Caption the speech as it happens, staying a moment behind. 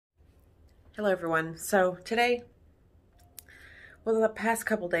Hello everyone. So today, well, the past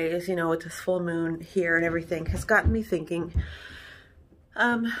couple days, with this full moon here and everything has gotten me thinking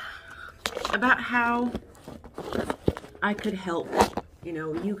about how I could help,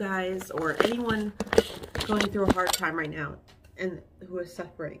 you guys or anyone going through a hard time right now and who is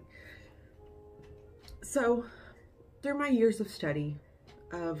suffering. So through my years of study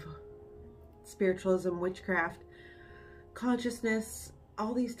of spiritualism, witchcraft, consciousness,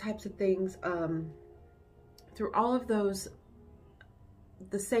 all these types of things, through all of those,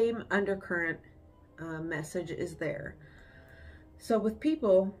 the same undercurrent message is there. So with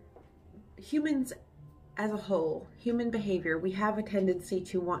people, humans as a whole, human behavior, we have a tendency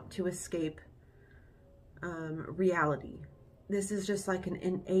to want to escape reality. This is just like an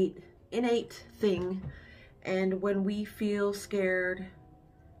innate thing. And when we feel scared,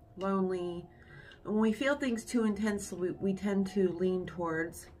 lonely, when we feel things too intensely, we tend to lean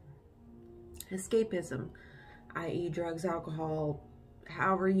towards escapism, i.e. drugs, alcohol,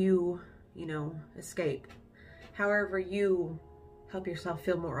 however you, escape, however you help yourself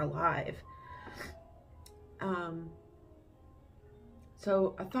feel more alive.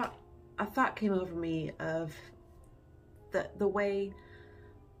 So a thought came over me of the way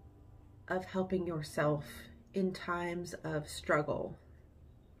of helping yourself in times of struggle.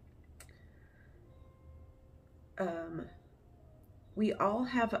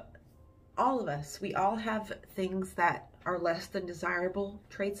 All of us have things that are less than desirable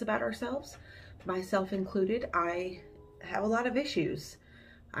traits about ourselves, myself included. I have a lot of issues.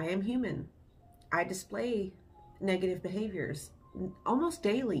 I am human. I display negative behaviors almost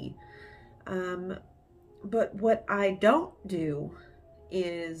daily. But what I don't do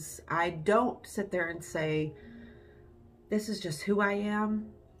is I don't sit there and say, this is just who I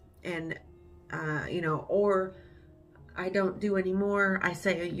am, and, or I don't do anymore. I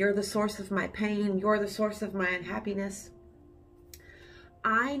say, you're the source of my pain. You're the source of my unhappiness.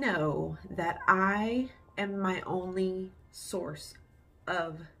 I know that I am my only source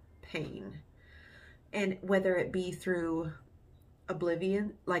of pain. And whether it be through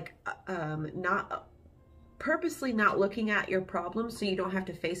oblivion, like not purposely not looking at your problem so you don't have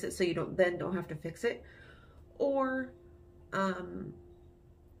to face it, so you don't have to fix it, or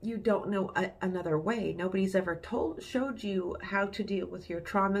you don't know another way. Nobody's ever showed you how to deal with your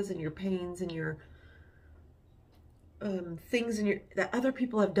traumas and your pains and your things that other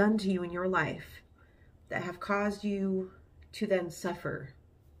people have done to you in your life that have caused you to then suffer.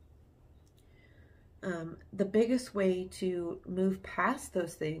 The biggest way to move past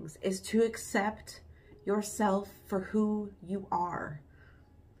those things is to accept yourself for who you are.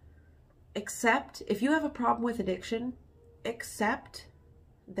 Accept, if you have a problem with addiction, accept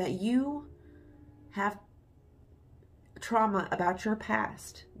that you have trauma about your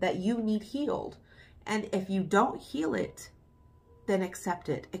past that you need healed. And if you don't heal it, then accept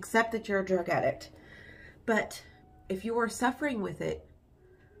it. Accept that you're a drug addict. But if you are suffering with it,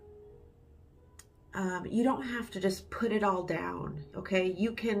 you don't have to just put it all down, okay?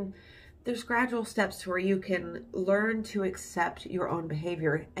 There's gradual steps where you can learn to accept your own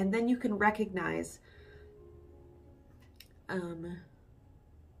behavior, and then you can recognize,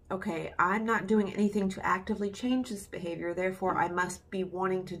 okay, I'm not doing anything to actively change this behavior, therefore I must be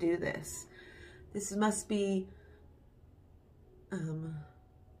wanting to do this. This must be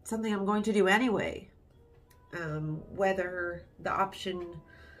something I'm going to do anyway, whether the option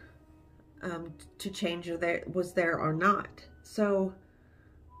to change was there or not. So,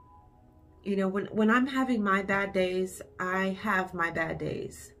 when I'm having my bad days, I have my bad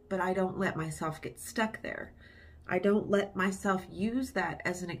days, but I don't let myself get stuck there. I don't let myself use that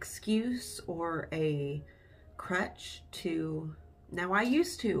as an excuse or a crutch to, now I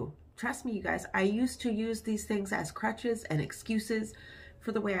used to, trust me you guys, I used to use these things as crutches and excuses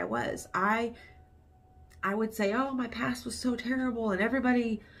for the way I was. I would say, oh, my past was so terrible and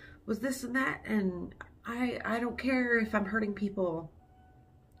everybody was this and that, and I don't care if I'm hurting people.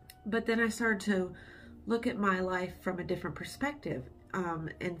 But then I started to look at my life from a different perspective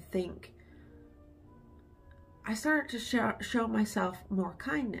and think, I started to show myself more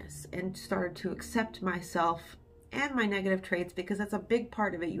kindness and started to accept myself and my negative traits, because that's a big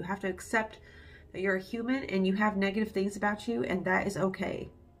part of it. You have to accept that you're a human and you have negative things about you, and that is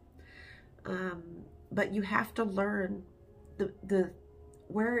okay. But you have to learn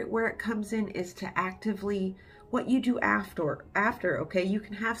where it comes in is to actively, what you do after, okay? You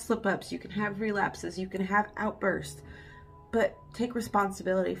can have slip-ups, you can have relapses, you can have outbursts, but take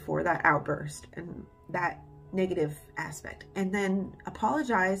responsibility for that outburst and that negative aspect, and then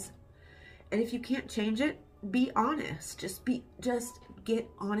apologize. And if you can't change it, be honest. Just get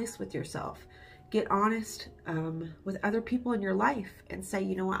honest with yourself. Get honest with other people in your life and say,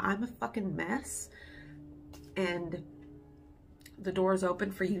 you know what, I'm a fucking mess and the door is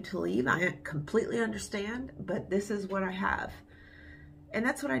open for you to leave. I completely understand, but this is what I have. And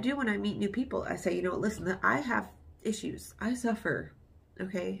that's what I do when I meet new people. I say, you know what, listen, I have issues. I suffer,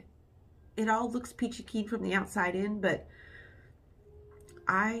 okay? It all looks peachy keen from the outside in, but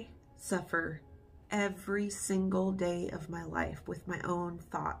I suffer every single day of my life with my own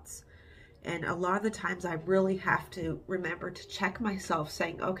thoughts. And a lot of the times I really have to remember to check myself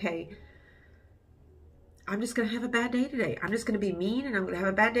saying, okay, I'm just going to have a bad day today. I'm just going to be mean and I'm going to have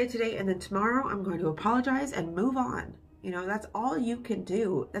a bad day today. And then tomorrow I'm going to apologize and move on. You know, that's all you can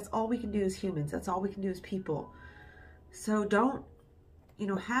do. That's all we can do as humans. That's all we can do as people. So don't, you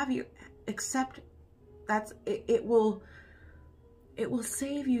know, accept it will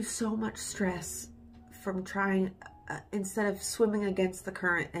save you so much stress from trying instead of swimming against the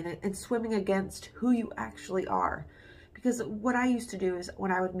current and swimming against who you actually are. Because what I used to do is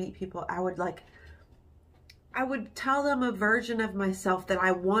when I would meet people, I would tell them a version of myself that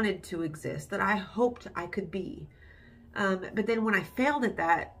I wanted to exist, that I hoped I could be. But then when I failed at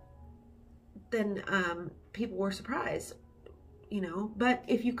that, then people were surprised, you know. But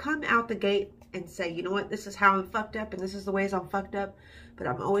if you come out the gate and say, you know what, this is how I'm fucked up and this is the ways I'm fucked up, but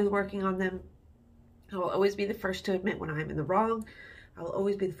I'm always working on them. I will always be the first to admit when I'm in the wrong. I will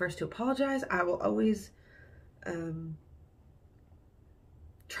always be the first to apologize. I will always really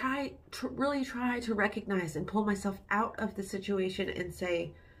try to recognize and pull myself out of the situation and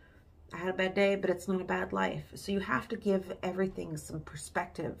say, I had a bad day, but it's not a bad life. So you have to give everything some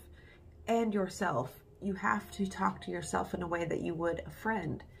perspective, and yourself. You have to talk to yourself in a way that you would a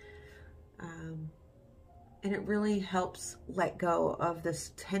friend. And it really helps let go of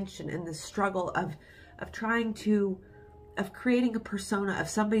this tension and this struggle of creating a persona of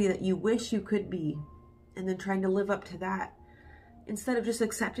somebody that you wish you could be, and then trying to live up to that, instead of just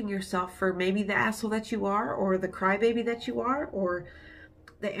accepting yourself for maybe the asshole that you are, or the crybaby that you are, or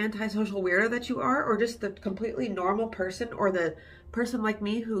the antisocial weirdo that you are, or just the completely normal person, or the person like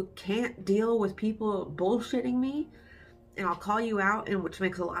me who can't deal with people bullshitting me, and I'll call you out, and which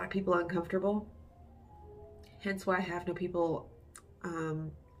makes a lot of people uncomfortable. Hence why I have no people,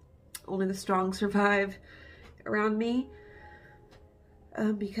 only the strong survive around me,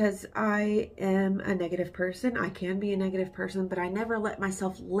 because I am a negative person. I can be a negative person, but I never let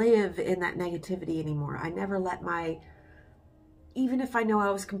myself live in that negativity anymore. I never let even if I know I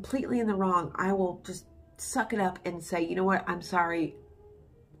was completely in the wrong, I will just suck it up and say, you know what, I'm sorry.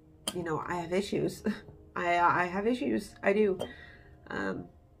 You know, I have issues. I have issues. I do.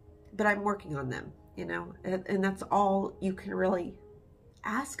 But I'm working on them, you know, and that's all you can really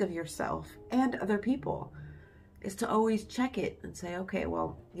ask of yourself and other people, is to always check it and say, okay,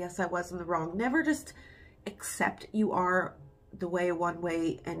 well, yes, I was in the wrong. Never just accept you are the way one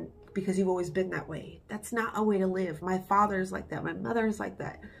way and because you've always been that way. That's not a way to live. My father's like that. My mother's like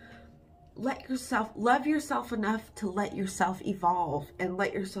that. Love yourself enough to let yourself evolve and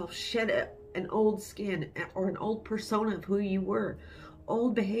let yourself shed an old skin or an old persona of who you were,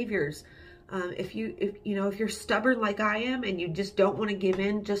 old behaviors. If you're stubborn like I am and you just don't want to give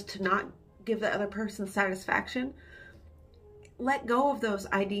in just to not give the other person satisfaction, let go of those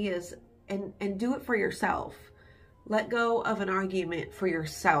ideas and do it for yourself. Let go of an argument for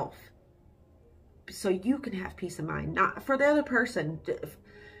yourself so you can have peace of mind, not for the other person.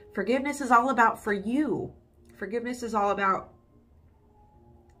 Forgiveness is all about for you. Forgiveness is all about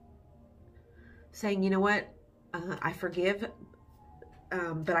saying, you know what, I forgive,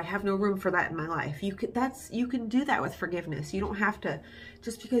 but I have no room for that in my life. You can do that with forgiveness. You don't have to,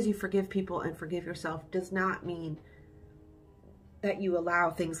 just because you forgive people and forgive yourself does not mean that you allow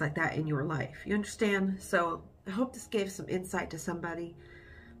things like that in your life. You understand? So I hope this gave some insight to somebody.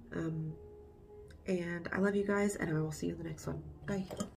 And I love you guys, and I will see you in the next one. Bye.